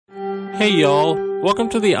Hey y'all, welcome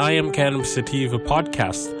to the I Am Cannabis Sativa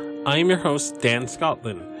podcast. I am your host, Dan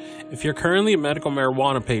Scotland. If you're currently a medical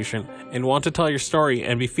marijuana patient and want to tell your story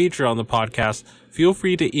and be featured on the podcast, feel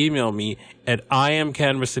free to email me at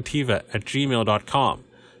iamcannabissativa@gmail.com.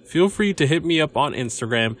 Feel free to hit me up on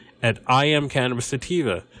Instagram at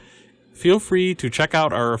iamcannabissativa. Feel free to check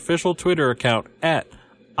out our official Twitter account at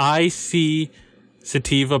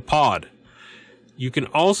ICSativaPod. You can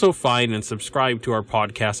also find and subscribe to our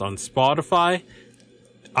podcast on Spotify,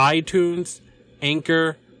 iTunes,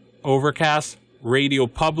 Anchor, Overcast, Radio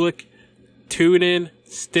Public, TuneIn,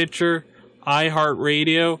 Stitcher,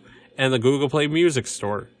 iHeartRadio, and the Google Play Music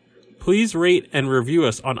Store. Please rate and review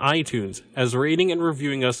us on iTunes, as rating and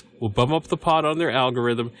reviewing us will bump up the pod on their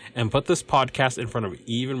algorithm and put this podcast in front of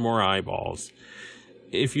even more eyeballs.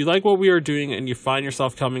 If you like what we are doing and you find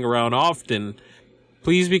yourself coming around often,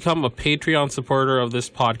 please become a Patreon supporter of this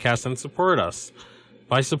podcast and support us.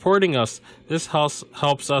 By supporting us, this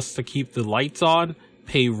helps us to keep the lights on,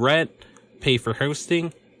 pay rent, pay for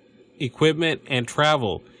hosting, equipment, and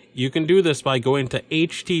travel. You can do this by going to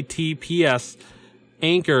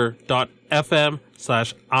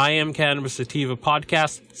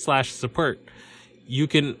https://anchor.fm/iamcannabissativapodcast/support. You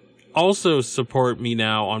can also support me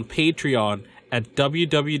now on Patreon at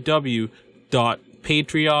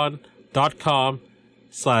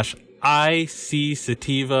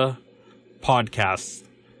www.patreon.com/ICSativa podcast.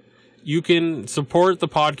 You can support the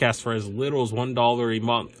podcast for as little as $1 a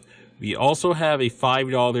month. We also have a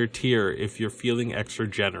 $5 tier if you're feeling extra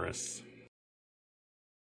generous.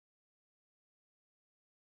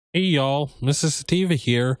 Hey y'all, Mrs. Sativa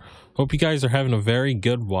here. Hope you guys are having a very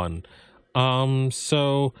good one.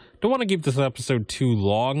 So don't want to keep this episode too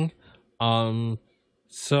long.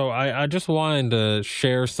 So I just wanted to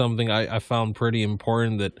share something I found pretty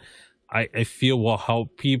important that I feel will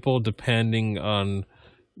help people depending on,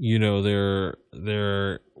 you know, their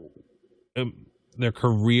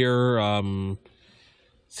career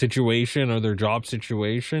situation or their job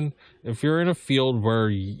situation. If you're in a field where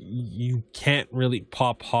you can't really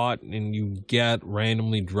pop hot and you get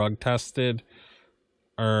randomly drug tested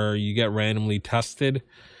or you get randomly tested,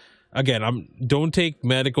 again, don't take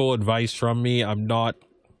medical advice from me. I'm not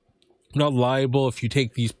liable if you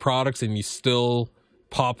take these products and you still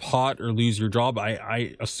pop hot or lose your job.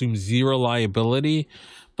 I assume zero liability,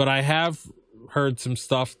 but I have heard some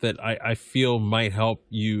stuff that I feel might help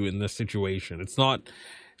you in this situation. It's not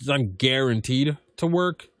guaranteed to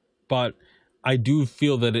work, but I do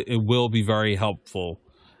feel that it will be very helpful.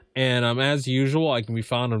 And as usual, I can be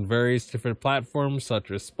found on various different platforms such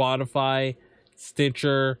as Spotify,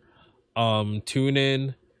 Stitcher,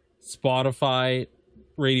 TuneIn, Spotify,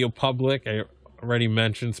 Radio Public. I already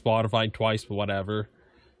mentioned Spotify twice, but whatever.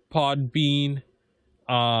 Podbean,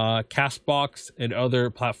 Castbox, and other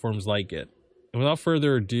platforms like it. And without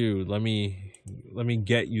further ado, let me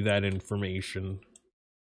get you that information.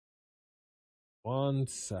 One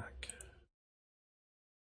sec.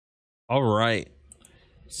 All right.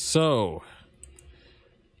 So,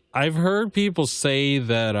 I've heard people say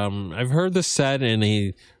that I've heard this said in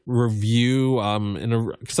a review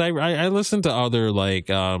because I listen to other like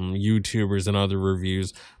YouTubers and other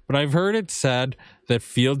reviews, but I've heard it said that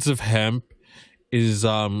Fields of Hemp is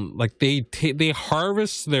like they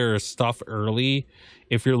harvest their stuff early.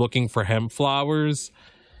 If you're looking for hemp flowers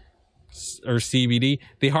or CBD,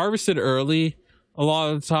 they harvest it early a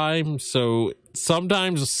lot of the time, so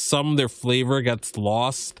sometimes some of their flavor gets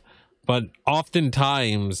lost, but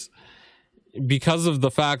oftentimes, because of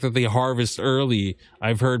the fact that they harvest early,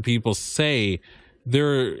 I've heard people say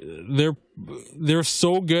they're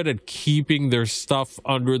so good at keeping their stuff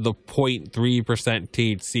under the 0.3%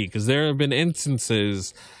 THC, because there have been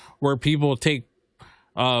instances where people take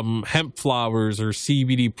hemp flowers or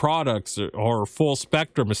CBD products or full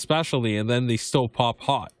spectrum especially, and then they still pop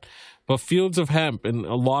hot. But Fields of Hemp and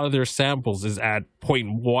a lot of their samples is at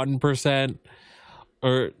 0.1%,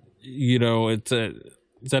 or you know, it's at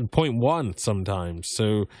 0.1 sometimes.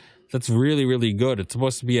 So that's really, really good. It's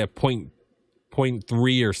supposed to be at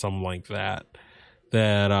 0.3 or something like that.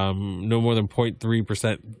 No more than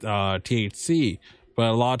 0.3% THC. But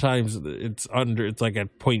a lot of times it's like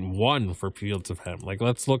at 0.1 for Fields of Hemp. Like,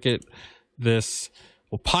 let's look at this.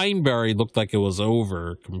 Well, Pineberry looked like it was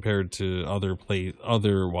over compared to other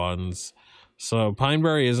ones. So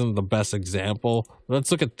Pineberry isn't the best example.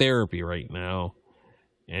 Let's look at Therapy right now.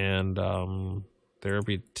 And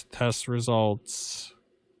Therapy test results.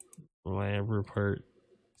 Lab report.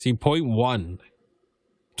 See, 0.1.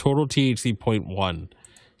 Total THC 0.1.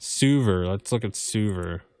 Suver. Let's look at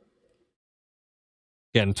Suver.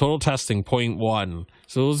 Again, total testing 0.1.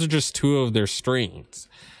 So those are just two of their strains.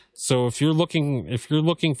 So if you're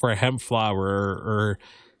looking for a hemp flower or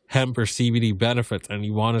hemp or CBD benefits and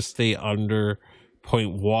you want to stay under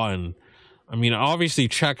 0.1, I mean, obviously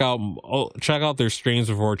check out their strains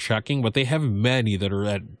before checking, but they have many that are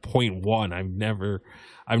at 0.1.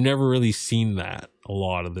 I've never really seen that a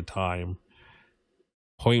lot of the time.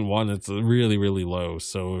 0.1, it's really, really low.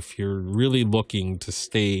 So if you're really looking to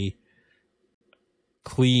stay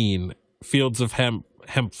clean, Fields of Hemp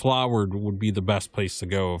flowered would be the best place to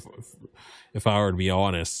go if I were to be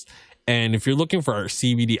honest. And if you're looking for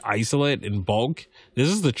CBD isolate in bulk, this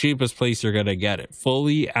is the cheapest place you're gonna get it.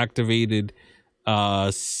 Fully activated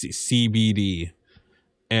CBD,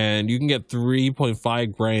 and you can get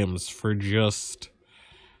 3.5 grams for just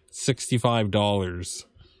 $65.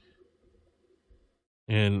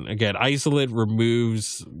 And again, isolate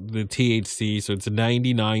removes the THC, so it's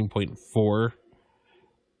 99.4.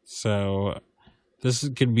 So this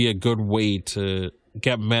could be a good way to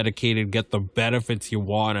get medicated, get the benefits you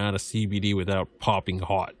want out of CBD without popping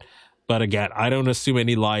hot. But again, I don't assume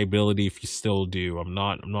any liability if you still do. I'm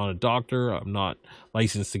not a doctor. I'm not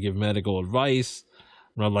licensed to give medical advice.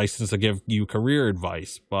 I'm not licensed to give you career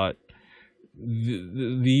advice. But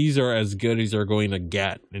these are as good as they're going to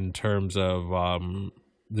get in terms of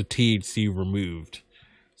the THC removed.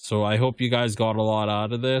 So I hope you guys got a lot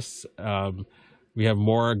out of this. We have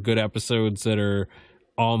more good episodes that are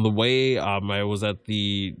on the way. I was at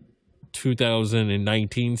the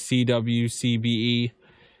 2019 CWCBE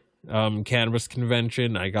cannabis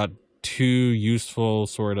convention. I got 2 useful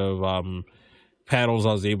sort of panels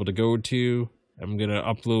I was able to go to. I'm gonna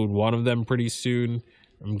upload one of them pretty soon.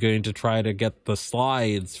 I'm going to try to get the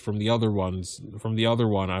slides from the other one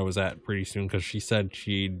I was at pretty soon, because she said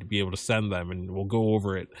she'd be able to send them and we'll go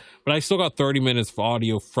over it. But I still got 30 minutes of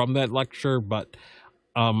audio from that lecture, but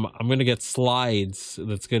I'm going to get slides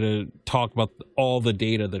that's going to talk about all the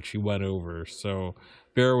data that she went over. So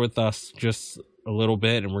bear with us just a little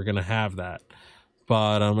bit and we're going to have that.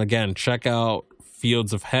 But again, check out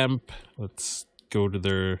Fields of Hemp. Let's go to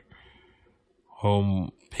their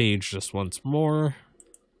home page just once more.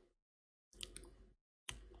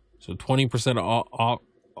 So 20%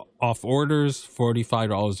 off orders,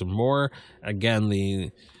 $45 or more.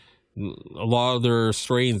 Again, a lot of their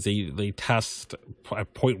strains they test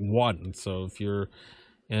at 0.1. So if you're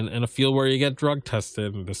in a field where you get drug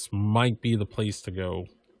tested, this might be the place to go.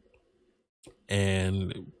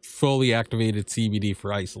 And fully activated CBD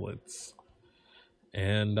for isolates.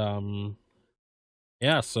 And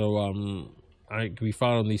yeah, so I can be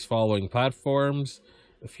found on these following platforms.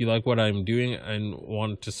 If you like what I'm doing and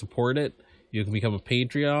want to support it, you can become a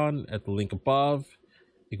Patreon at the link above.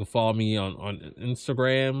 You can follow me on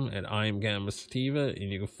Instagram at I am Cannabis Sativa,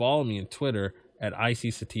 and you can follow me on Twitter at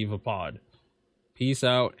IC Sativa Pod. Peace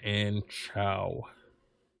out and ciao.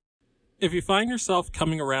 If you find yourself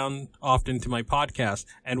coming around often to my podcast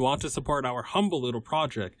and want to support our humble little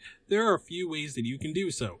project, there are a few ways that you can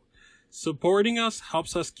do so. Supporting us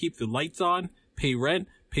helps us keep the lights on, pay rent,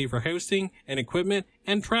 pay for hosting and equipment,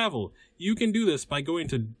 and travel. You can do this by going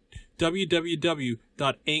to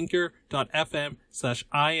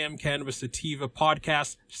www.anchor.fm/IamCannabisSativa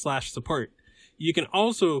podcast/support. You can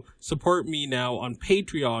also support me now on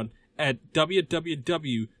Patreon at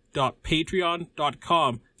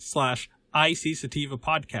www.patreon.com/ICSativa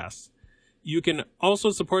podcast. You can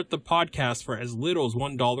also support the podcast for as little as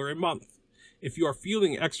 $1 a month. If you are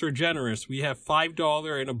feeling extra generous, we have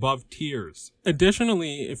 $5 and above tiers.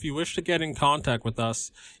 Additionally, if you wish to get in contact with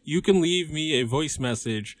us, you can leave me a voice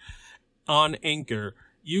message on Anchor.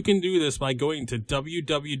 You can do this by going to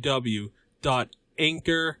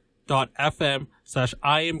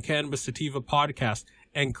www.anchor.fm/IamCannabisSativa podcast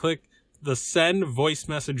and click the send voice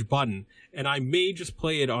message button, and I may just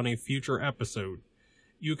play it on a future episode.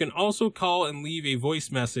 You can also call and leave a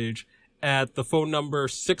voice message at the phone number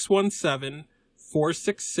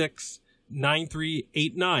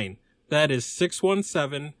 617-466-9389. That is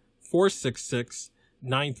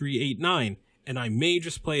 617-466-9389, and I may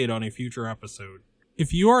just play it on a future episode.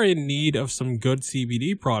 If you are in need of some good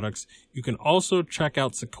CBD products, you can also check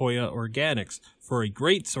out Sequoia Organics for a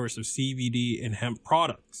great source of CBD and hemp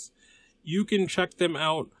products. You can check them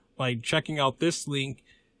out by checking out this link,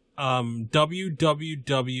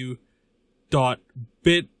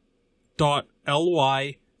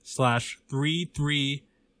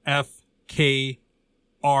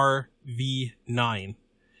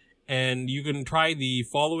 And you can try the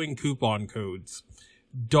following coupon codes: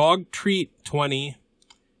 DogTreat20,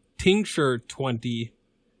 Tincture20,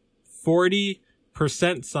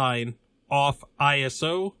 40% off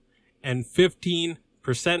ISO, and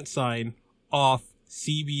 15% off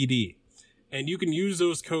CBD. and you can use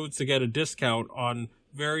those codes to get a discount on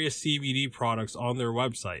various CBD products on their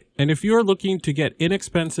website. And if you're looking to get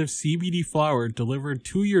inexpensive CBD flower delivered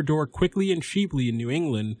to your door quickly and cheaply in New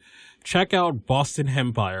England, check out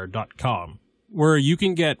BostonHempire.com, where you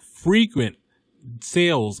can get frequent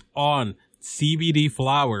sales on CBD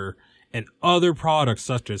flower and other products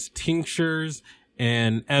such as tinctures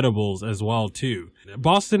and edibles as well too.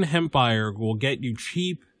 Boston Hempire will get you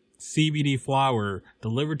cheap CBD flower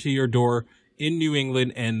delivered to your door in New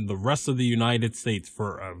England and the rest of the United States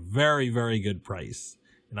for a very, very good price.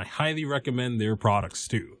 And I highly recommend their products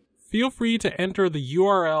too. Feel free to enter the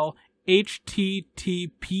URL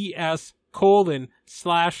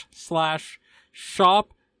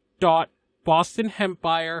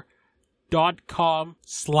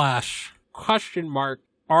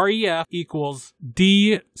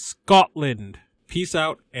Scotland. Peace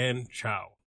out and ciao.